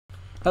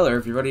Hello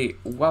everybody,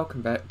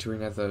 welcome back to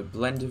another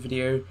Blender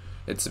video.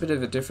 It's a bit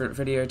of a different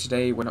video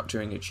today. We're not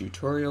doing a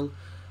tutorial.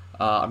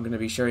 I'm going to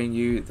be showing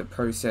you the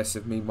process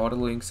of me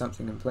modeling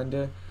something in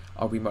Blender.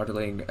 I'll be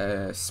modeling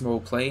a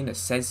small plane, a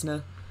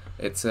Cessna.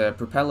 It's a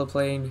propeller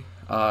plane,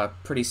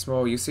 pretty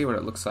small. You'll see what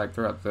it looks like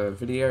throughout the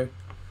video.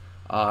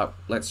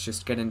 Let's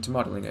just get into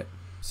modeling it.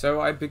 So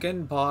I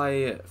begin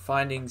by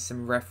finding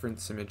some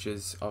reference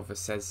images of a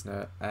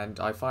Cessna, and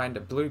I find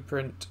a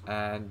blueprint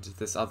and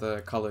this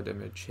other colored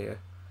image here.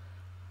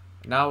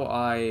 Now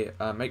I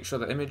make sure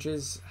the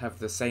images have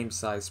the same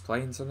size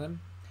planes on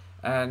them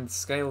and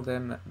scale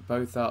them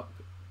both up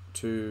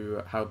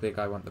to how big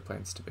I want the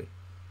planes to be.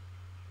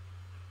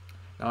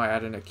 Now I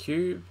add in a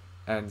cube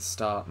and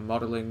start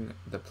modeling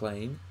the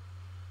plane.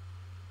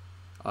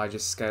 I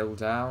just scale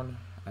down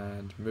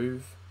and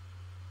move.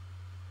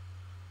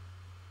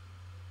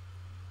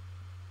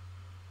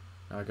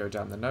 Now I go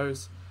down the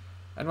nose,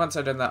 and once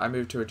I've done that I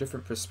move to a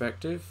different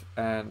perspective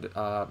and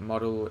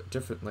model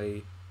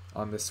differently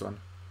on this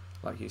one,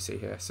 like you see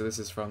here. So this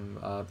is from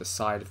the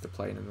side of the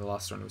plane, and the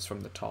last one was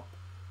from the top.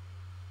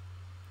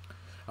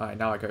 Alright,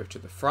 now I go to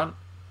the front,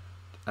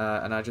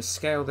 and I just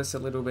scale this a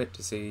little bit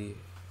to see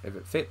if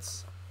it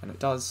fits, and it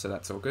does, so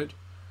that's all good.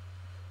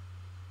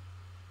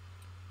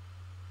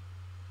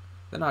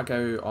 Then I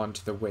go on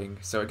to the wing.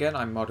 So again,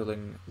 I'm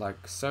modeling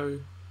like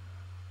so,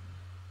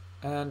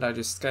 and I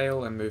just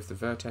scale and move the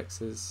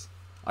vertexes.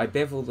 I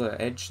bevel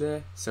the edge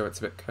there, so it's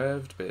a bit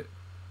curved, but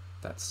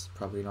that's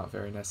probably not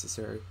very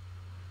necessary.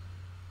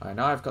 Alright,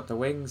 now I've got the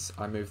wings,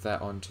 I move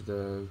that onto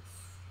the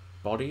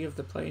body of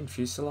the plane,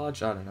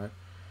 fuselage, I don't know.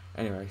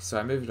 Anyway, so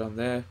I move it on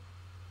there,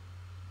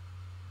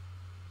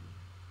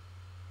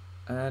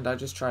 and I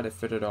just try to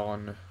fit it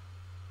on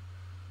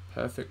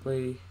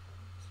perfectly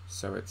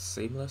so it's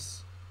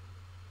seamless.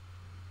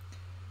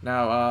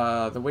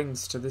 Now the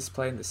wings to this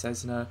plane, the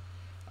Cessna,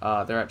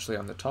 they're actually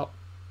on the top,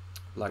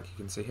 like you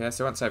can see here.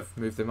 So once I've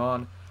moved them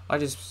on, I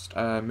just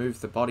move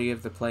the body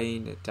of the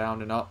plane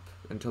down and up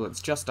until it's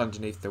just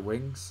underneath the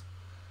wings.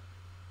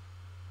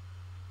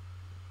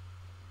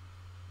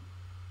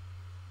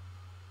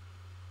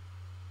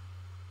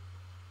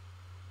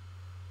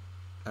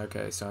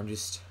 Okay, so I'm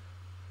just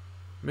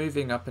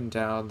moving up and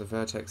down the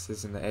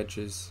vertexes and the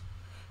edges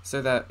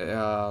so that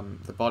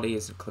the body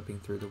isn't clipping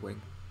through the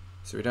wing.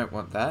 So we don't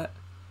want that.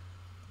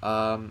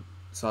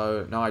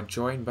 So now I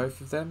join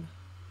both of them,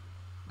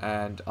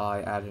 and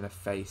I add in a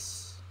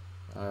face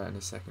in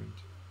a second.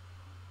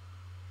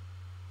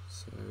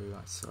 So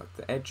I select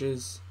the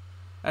edges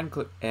and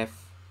click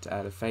F to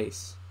add a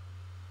face.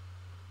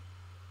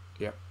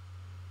 Yep.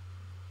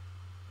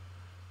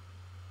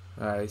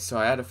 Alright, so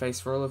I add a face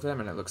for all of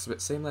them and it looks a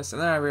bit seamless,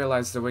 and then I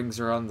realise the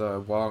wings are on the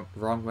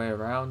wrong way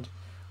around,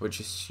 which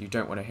is you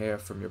don't want to hear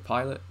from your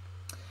pilot.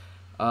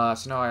 So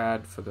now I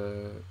add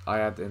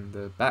in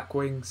the back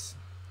wings,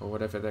 or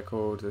whatever they're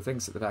called, the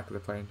things at the back of the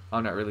plane.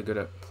 I'm not really good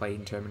at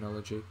plane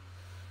terminology.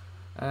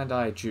 And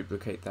I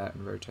duplicate that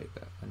and rotate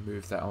that and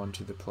move that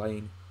onto the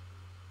plane.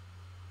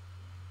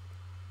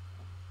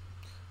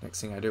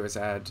 Next thing I do is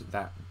add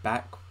that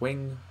back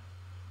wing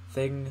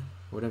thing,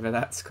 whatever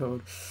that's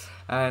called,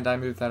 and I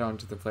move that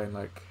onto the plane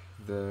like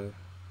the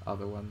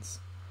other ones.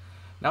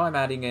 Now I'm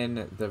adding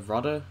in the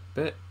rudder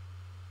bit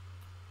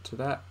to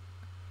that.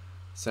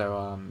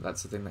 So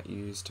that's the thing that you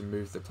use to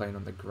move the plane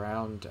on the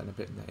ground and a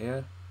bit in the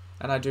air.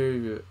 And I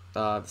do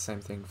the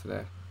same thing for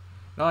there.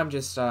 Now I'm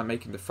just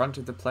making the front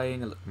of the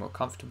plane a little more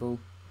comfortable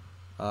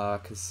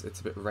because it's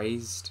a bit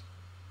raised.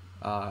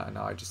 And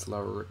now I just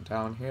lower it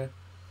down here.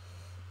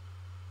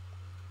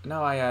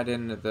 Now I add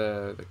in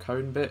the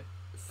cone bit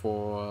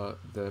for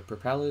the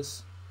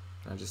propellers.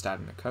 I just add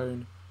in a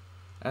cone.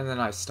 And then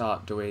I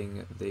start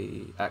doing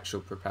the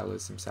actual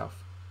propellers themselves.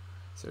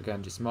 So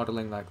again, just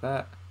modeling like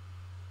that.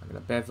 I'm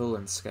going to bevel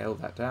and scale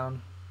that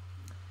down,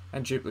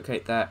 and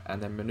duplicate that,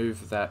 and then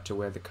maneuver that to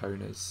where the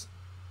cone is.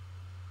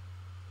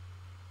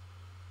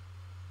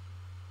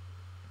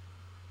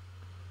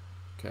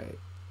 Okay.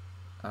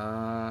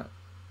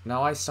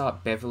 Now I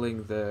start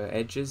beveling the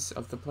edges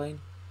of the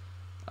plane,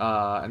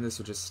 and this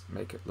will just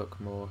make it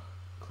look more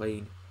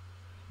clean.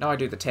 Now I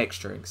do the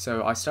texturing.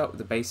 So I start with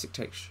the basic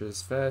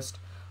textures first,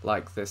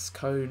 like this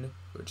cone,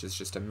 which is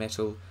just a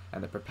metal,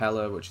 and the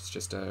propeller, which is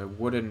just a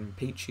wooden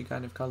peachy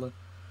kind of colour.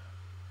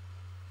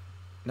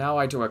 Now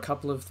I do a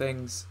couple of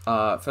things.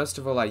 First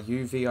of all, I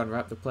UV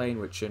unwrap the plane,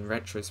 which in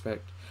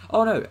retrospect...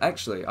 Oh no,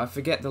 actually, I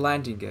forget the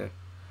landing gear,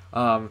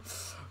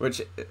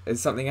 which is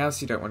something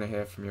else you don't want to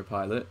hear from your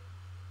pilot.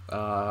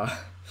 Yeah,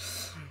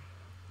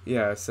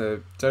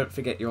 so don't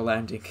forget your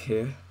landing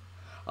gear.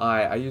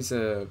 I use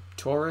a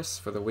torus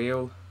for the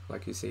wheel,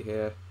 like you see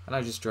here, and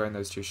I just join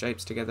those two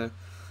shapes together.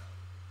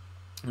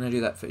 And I do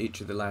that for each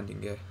of the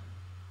landing gear.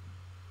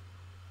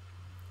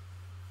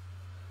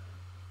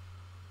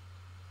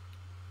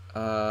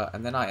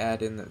 And then I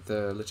add in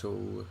the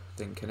little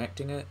thing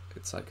connecting it.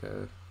 It's like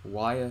a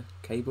wire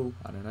cable,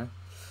 I don't know.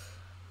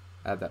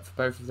 Add that for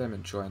both of them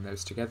and join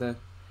those together.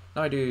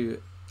 Now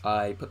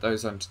I put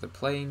those onto the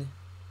plane,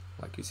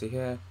 like you see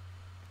here,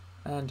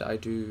 and I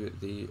do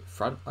the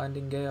front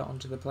landing gear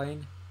onto the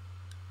plane,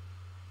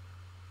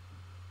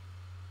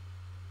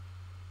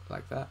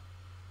 like that.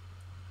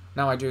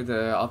 Now I do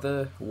the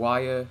other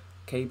wire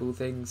cable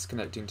things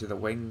connecting to the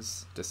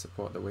wings to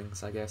support the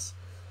wings, I guess,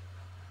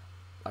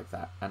 like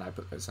that, and I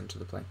put those onto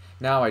the plane.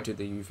 Now I do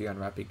the UV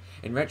unwrapping.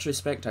 In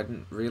retrospect, I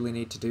didn't really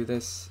need to do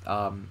this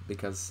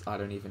because I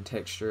don't even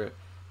texture it,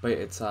 but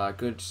it's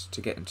good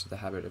to get into the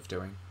habit of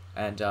doing.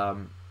 And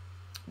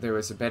there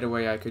was a better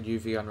way I could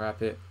UV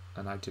unwrap it,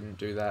 and I didn't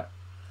do that.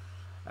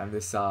 And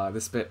this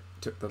bit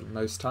took the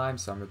most time,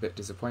 so I'm a bit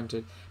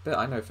disappointed, but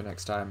I know for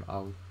next time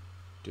I'll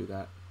do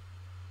that.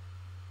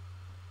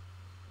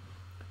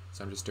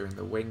 So I'm just doing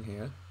the wing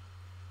here.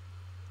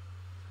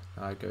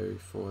 I go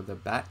for the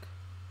back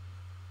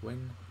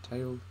wing,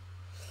 tail.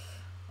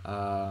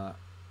 I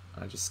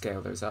just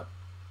scale those up,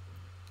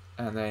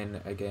 and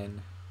then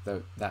again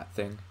that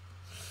thing.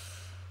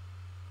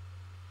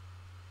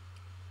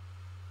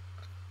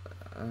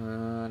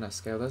 And I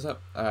scale those up.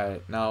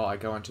 Alright, now I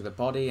go onto the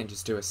body and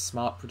just do a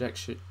smart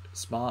projection.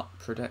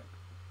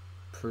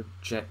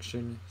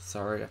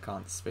 Sorry, I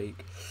can't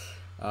speak.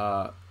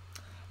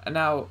 And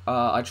now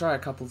I try a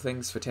couple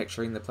things for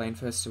texturing the plane.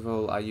 First of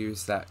all, I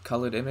use that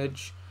colored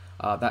image.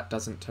 That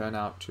doesn't turn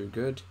out too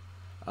good.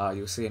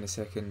 You'll see in a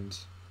second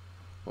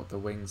what the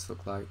wings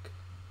look like.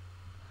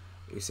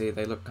 You see,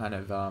 they look kind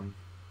of, I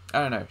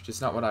don't know,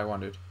 just not what I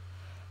wanted.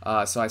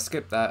 So I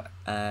skip that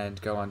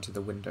and go on to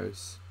the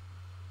windows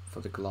for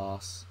the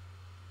glass.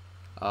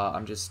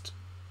 I'm just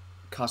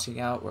cutting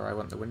out where I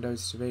want the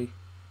windows to be,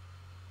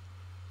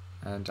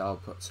 and I'll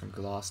put some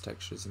glass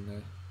textures in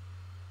there.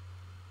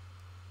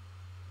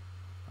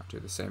 I'll do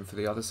the same for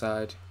the other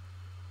side.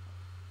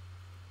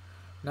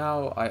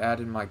 Now I add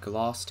in my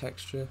glass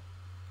texture.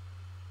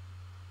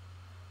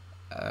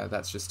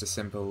 That's just a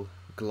simple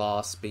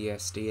glass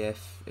BSDF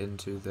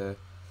into the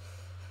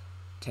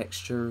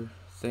texture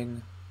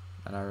thing,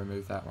 and I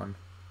remove that one,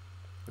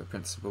 the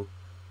principal,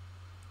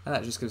 and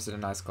that just gives it a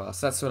nice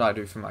glass. That's what I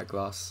do for my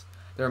glass.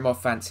 There are more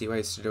fancy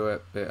ways to do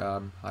it, but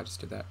I just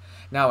did that.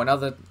 Now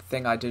another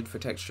thing I did for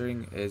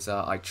texturing is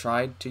I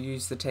tried to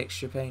use the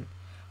texture paint.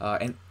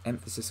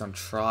 Emphasis on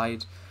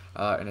tried.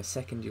 In a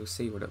second you'll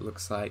see what it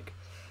looks like.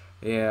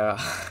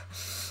 Yeah,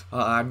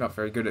 I'm not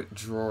very good at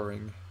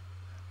drawing,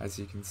 as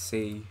you can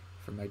see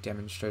from my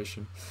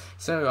demonstration.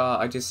 So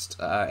I just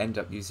end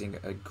up using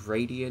a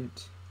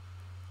gradient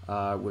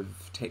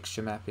with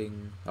texture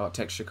mapping, or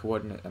texture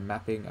coordinate and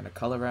mapping, and a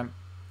color ramp,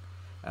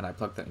 and I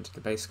plug that into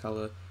the base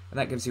color, and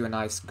that gives you a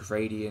nice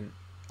gradient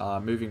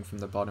moving from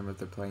the bottom of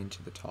the plane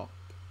to the top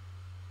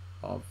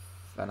of,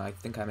 and I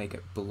think I make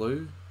it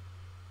blue.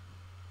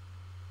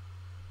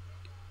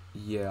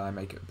 Yeah, I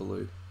make it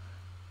blue.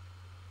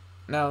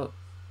 Now,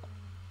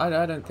 I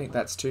don't think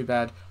that's too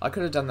bad. I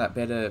could have done that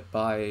better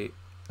by,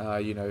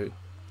 you know,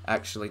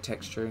 actually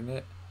texturing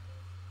it.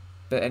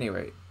 But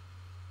anyway,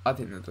 I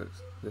think that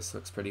this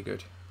looks pretty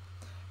good.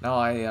 Now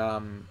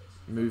I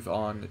move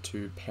on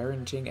to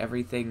parenting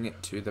everything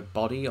to the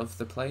body of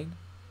the plane.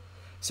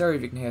 Sorry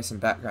if you can hear some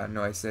background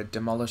noise. They're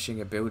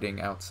demolishing a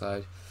building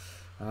outside.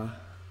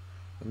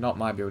 Not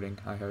my building,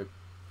 I hope.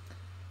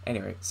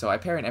 Anyway, so I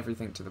parent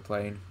everything to the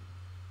plane.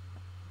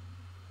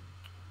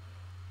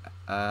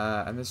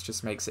 And this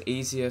just makes it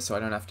easier, so I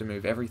don't have to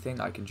move everything.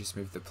 I can just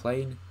move the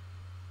plane.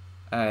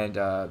 And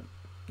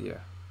yeah.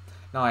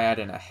 Now I add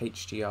in a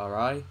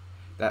HDRI.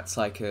 That's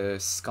like a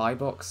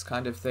skybox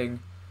kind of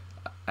thing,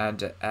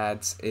 and it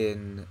adds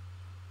in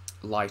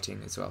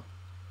lighting as well,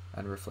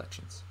 and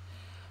reflections.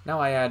 Now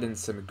I add in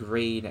some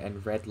green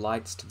and red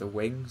lights to the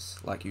wings,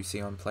 like you see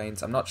on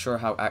planes. I'm not sure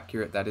how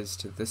accurate that is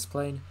to this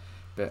plane,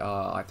 but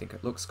I think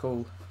it looks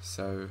cool,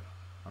 so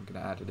I'm going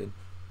to add it in.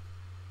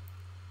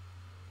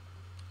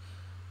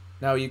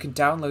 Now you can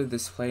download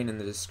this plane in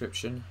the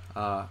description,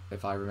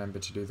 if I remember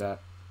to do that.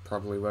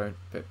 Probably won't,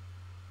 but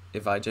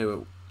if I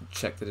do,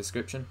 check the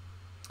description.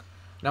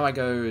 Now I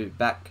go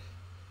back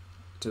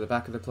to the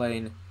back of the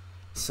plane,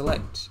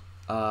 select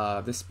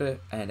this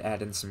bit and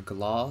add in some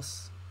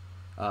glass,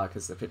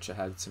 because the picture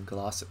had some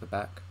glass at the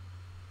back.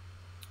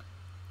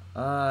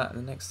 And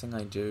the next thing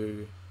I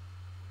do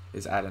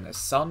is add in a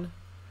sun,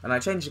 and I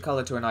change the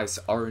colour to a nice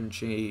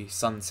orangey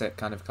sunset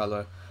kind of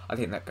colour. I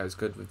think that goes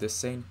good with this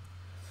scene.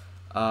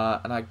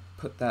 And I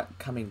put that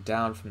coming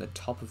down from the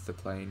top of the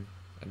plane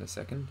in a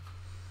second,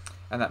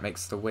 and that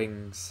makes the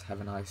wings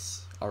have a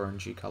nice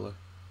orangey colour,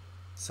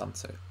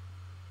 sunset.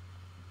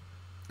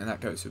 And that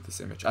goes with this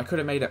image. I could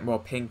have made it more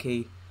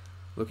pinky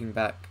looking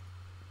back,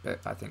 but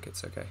I think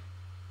it's okay.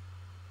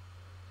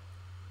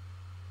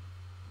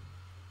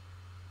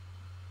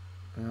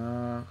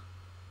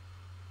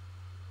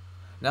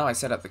 Now I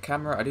set up the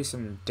camera. I do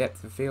some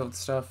depth of field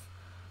stuff,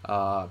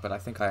 but I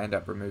think I end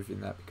up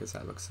removing that because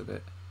that looks a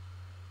bit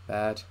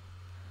bad.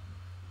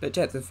 But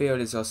depth of field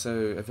is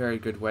also a very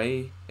good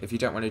way if you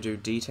don't want to do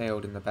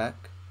detailed in the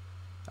back.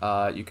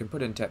 You can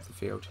put in depth of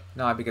field.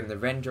 Now I begin the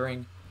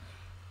rendering.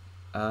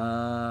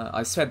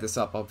 I sped this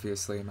up,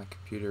 obviously. My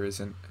computer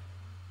isn't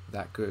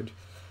that good.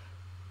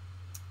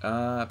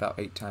 About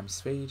 8 times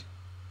speed.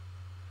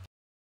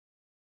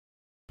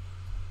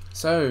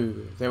 So,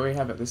 there we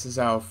have it. This is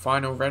our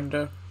final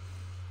render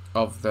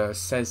of the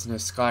Cessna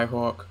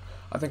Skyhawk.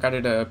 I think I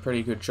did a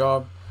pretty good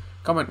job.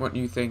 Comment what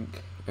you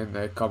think in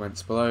the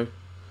comments below.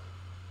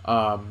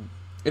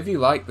 If you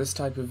like this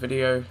type of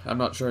video, I'm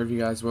not sure if you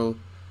guys will.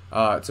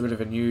 It's a bit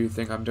of a new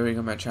thing I'm doing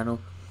on my channel.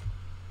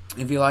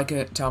 If you like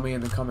it, tell me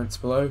in the comments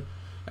below.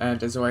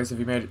 And as always, if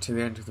you made it to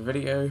the end of the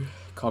video,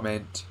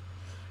 comment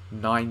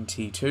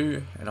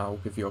 92 and I'll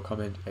give your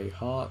comment a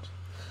heart.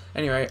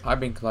 Anyway, I've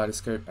been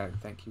Kaleidoscope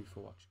and thank you for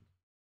watching.